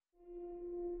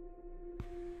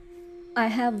I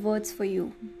have words for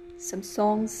you, some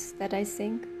songs that I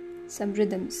sing, some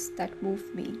rhythms that move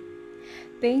me,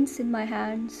 paints in my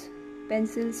hands,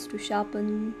 pencils to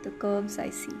sharpen the curves I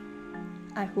see.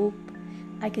 I hope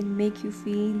I can make you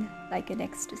feel like an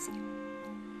ecstasy.